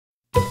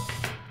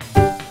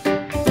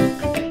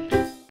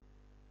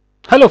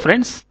Hello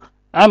friends,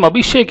 I am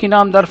Abhishek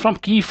Inamdar from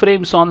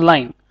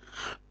Keyframesonline.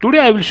 Today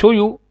I will show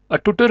you a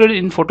tutorial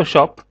in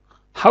Photoshop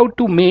how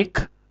to make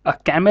a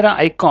camera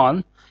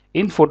icon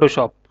in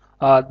Photoshop.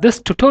 This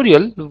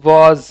tutorial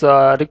was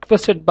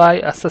requested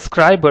by a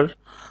subscriber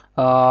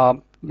uh,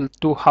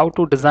 to how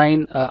to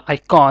design an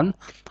icon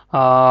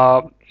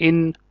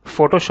in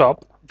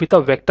Photoshop with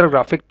a vector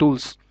graphic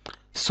tools.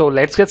 So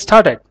let's get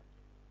started.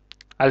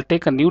 I'll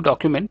take a new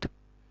document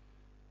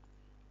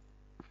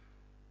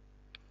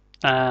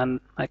and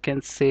I can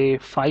say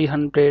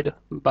 500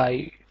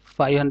 by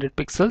 500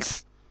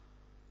 pixels.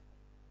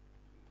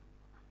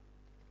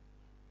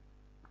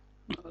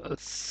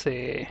 Let's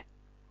say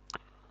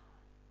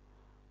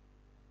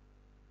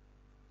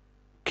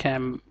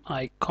cam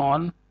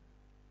icon.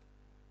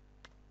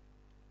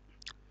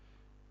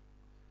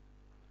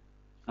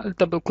 I'll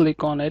double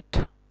click on it.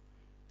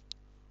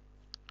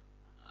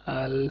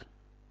 I'll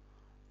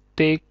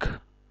take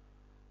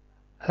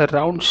a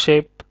round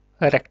shape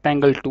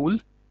rectangle tool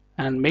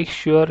and make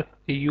sure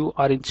you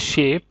are in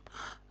shape,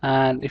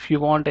 and if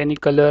you want any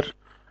color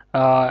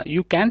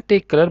you can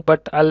take color,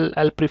 but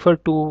I'll prefer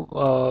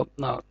to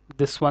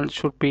this one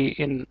should be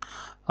in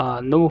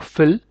no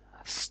fill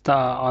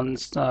on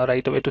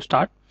right away to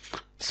start,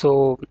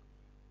 so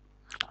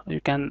you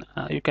can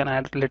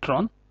add later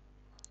on.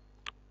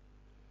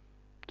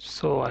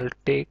 So I'll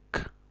take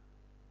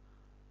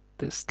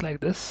this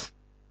like this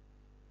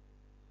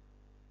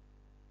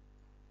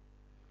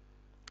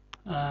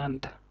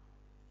and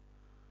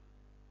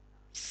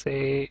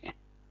say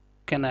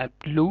can add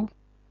blue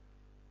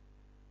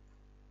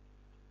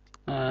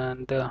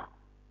and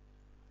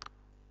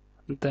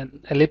then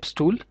ellipse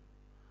tool.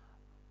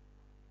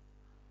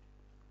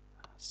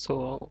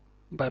 So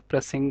by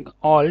pressing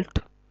alt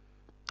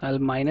I'll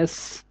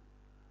minus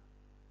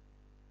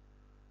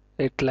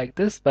it like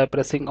this by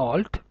pressing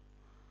alt,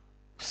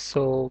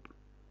 so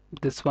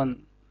this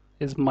one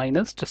is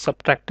minus just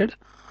subtracted,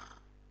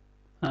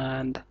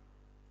 and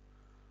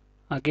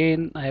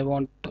again I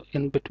want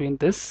in between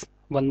this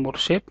one more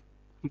shape,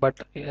 but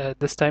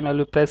this time I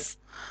will press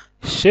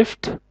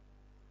shift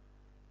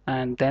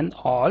and then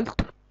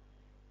alt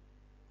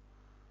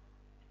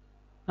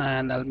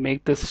and I'll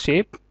make this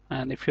shape.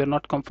 And if you're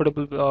not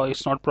comfortable or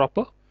it's not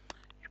proper,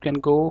 you can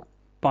go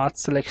path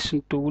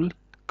selection tool,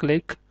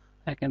 click,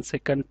 I can say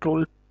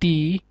control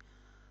T,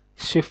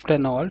 shift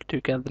and alt,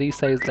 you can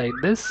resize like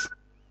this.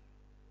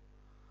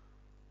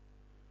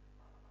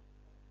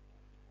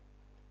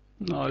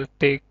 Now I'll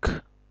take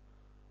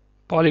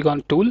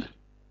polygon tool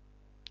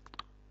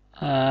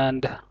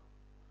and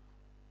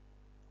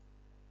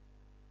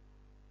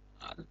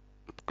I'll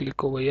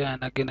click over here,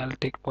 and again I'll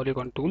take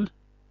polygon tool.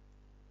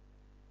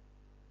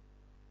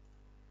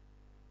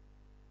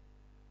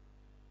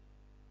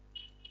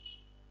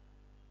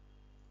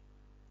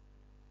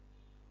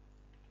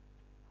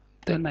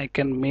 Then I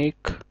can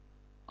make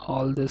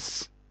all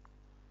this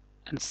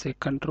and say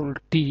control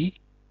T,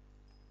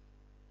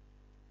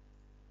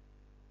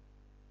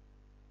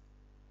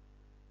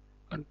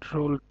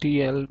 control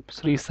T, I'll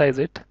resize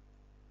it.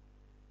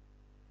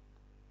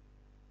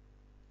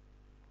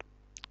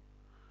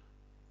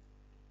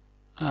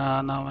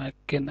 Now I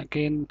can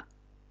again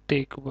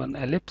take one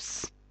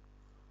ellipse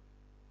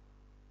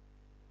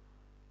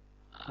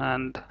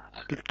and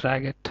I'll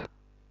drag it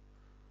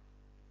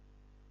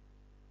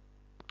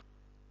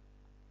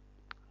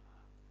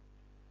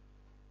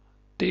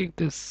take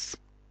this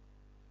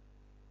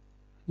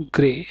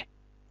gray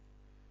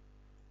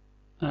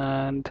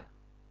and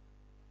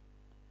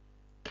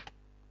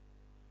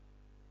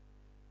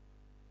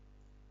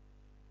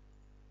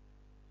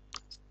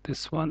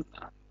this one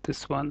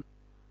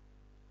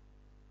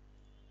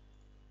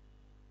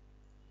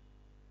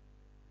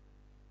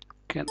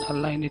can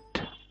align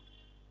it.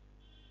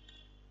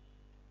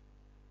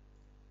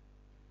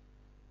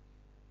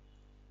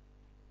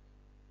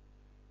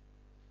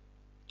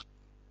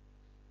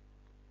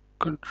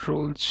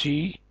 Control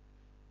G.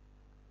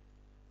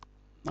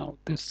 Now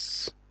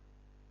this,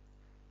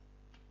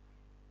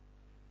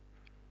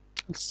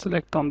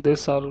 select on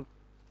this, or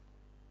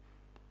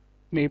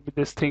maybe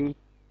this thing.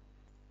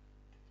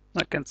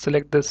 I can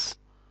select this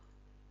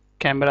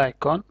camera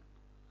icon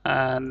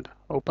and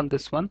open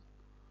this one.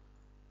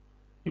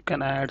 You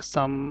can add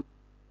some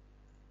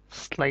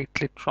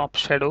slightly drop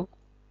shadow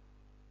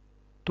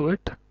to it.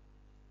 You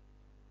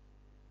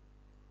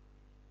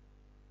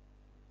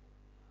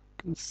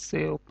can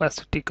say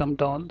opacity come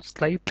down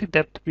slightly,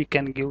 depth we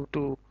can give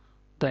to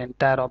the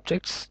entire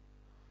objects.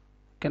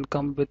 You can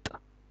come with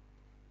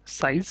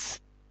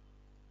size.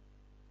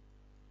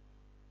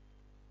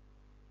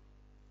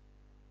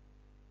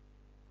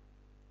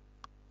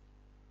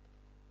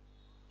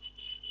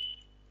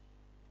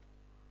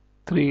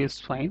 Three is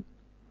fine.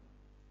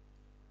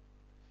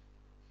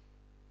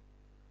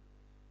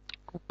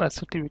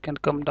 Opacity we can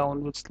come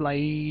down with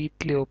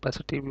slightly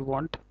opacity we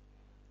want,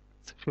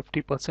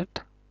 50%.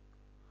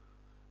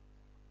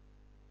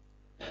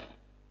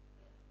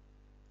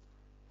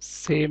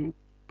 Same,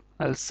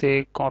 I'll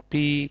say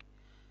copy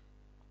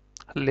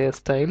layer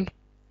style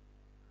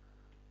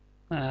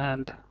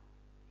and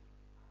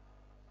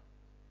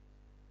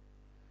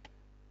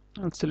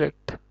I'll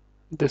select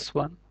this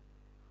one,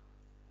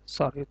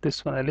 sorry,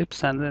 this one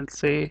ellipse, and then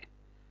say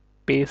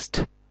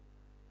paste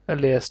a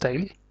layer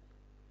style.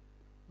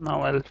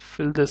 Now I'll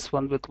fill this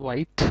one with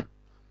white,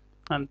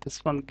 and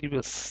this one give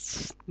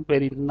us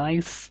very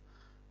nice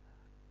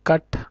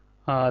cut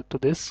to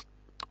this.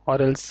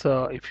 Or else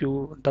if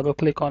you double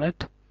click on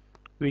it,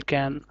 we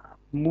can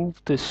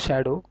move this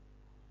shadow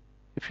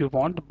if you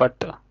want,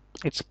 but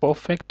it's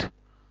perfect.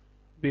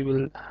 We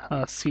will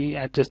see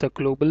adjust the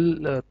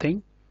global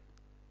thing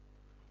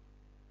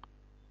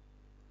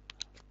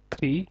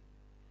 3,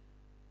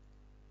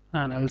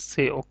 and I'll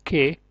say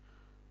OK,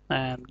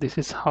 and this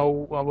is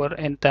how our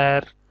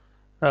entire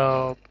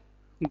uh,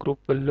 group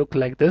will look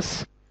like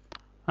this.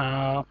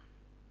 I'll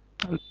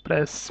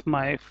press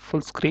my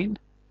full screen.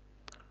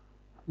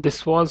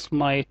 This was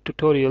my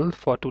tutorial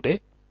for today.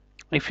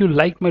 If you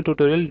like my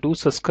tutorial, do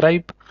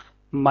subscribe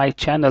my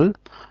channel,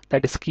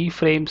 that is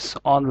Keyframes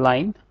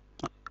Online.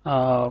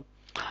 Uh,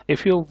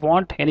 if you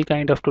want any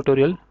kind of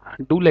tutorial,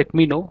 do let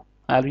me know.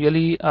 I'll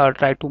really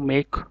try to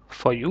make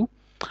for you.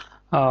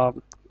 Uh,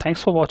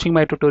 Thanks for watching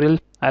my tutorial.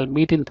 I'll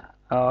meet in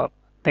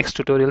next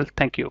tutorial.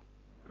 Thank you.